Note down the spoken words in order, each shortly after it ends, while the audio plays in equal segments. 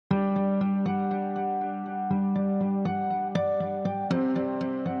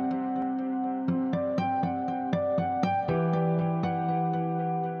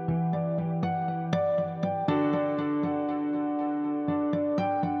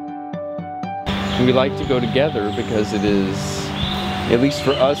We like to go together because it is, at least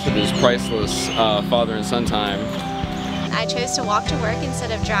for us, it is priceless father and son time. I chose to walk to work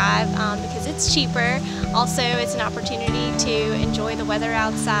instead of drive because it's cheaper. Also, it's an opportunity to enjoy the weather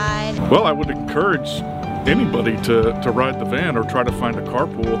outside. Well, I would encourage anybody to ride the van or try to find a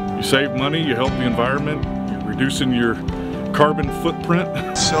carpool. You save money, you help the environment, you're reducing your carbon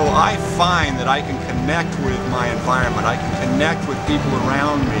footprint. So I find that I can connect with my environment. I can connect with people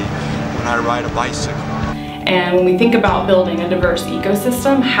around me when I ride a bicycle. And when we think about building a diverse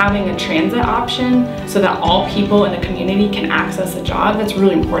ecosystem, having a transit option so that all people in the community can access a job, that's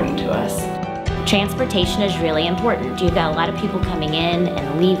really important to us. Transportation is really important. You've got a lot of people coming in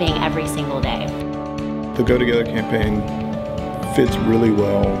and leaving every single day. The GoTogether campaign fits really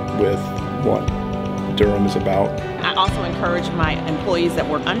well with what Durham is about. I also encourage my employees that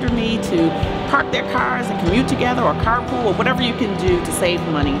work under me to park their cars and commute together or carpool or whatever you can do to save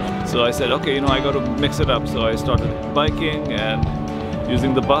money. So I said, okay, I got to mix it up. So I started biking and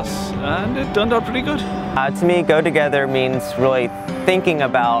using the bus, and it turned out pretty good. To me, GoTogether means really thinking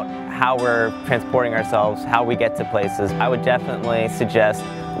about how we're transporting ourselves, how we get to places. I would definitely suggest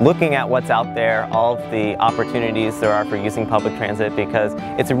looking at what's out there, all of the opportunities there are for using public transit, because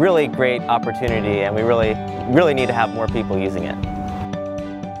it's a really great opportunity and we really need to have more people using it.